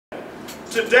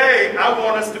Today, I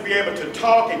want us to be able to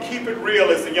talk and keep it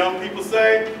real, as the young people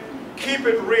say. Keep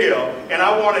it real. And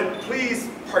I want to please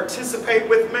participate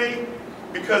with me,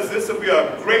 because this will be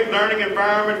a great learning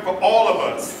environment for all of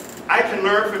us. I can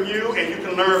learn from you, and you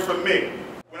can learn from me.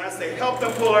 When I say help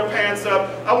them pull their pants up,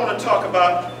 I want to talk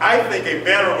about, I think, a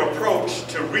better approach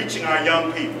to reaching our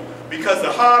young people. Because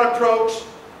the hard approach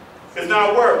is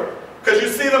not working. Because you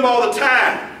see them all the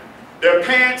time. Their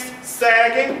pants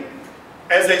sagging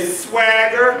as they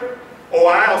swagger,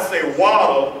 or I'll say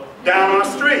waddle, down our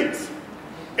streets.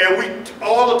 And we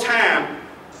all the time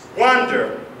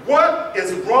wonder, what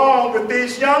is wrong with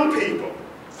these young people?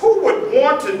 Who would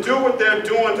want to do what they're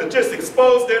doing to just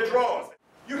expose their drawers?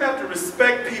 You have to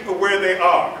respect people where they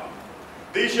are.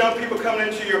 These young people coming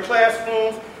into your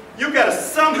classrooms, you've got to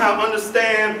somehow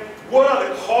understand what are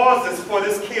the causes for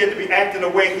this kid to be acting the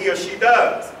way he or she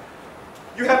does.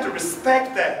 You have to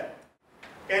respect that.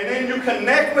 And then you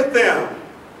connect with them.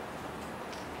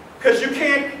 Because you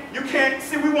can't,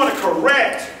 see, we want to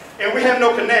correct, and we have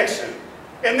no connection.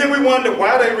 And then we wonder, why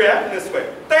are they reacting this way?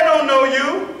 They don't know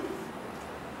you.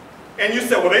 And you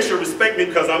say, well, they should respect me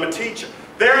because I'm a teacher.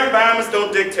 Their environments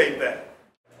don't dictate that.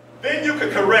 Then you can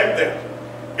correct them.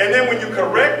 And then when you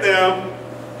correct them,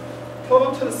 pull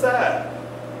them to the side.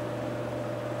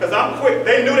 Because I'm quick.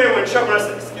 They knew they were in trouble. I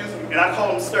said, excuse me. And I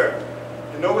call them sir.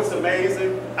 You know what's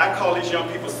amazing? I call these young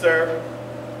people sir,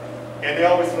 and they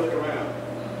always look around.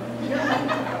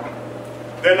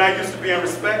 They're not used to being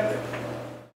respected.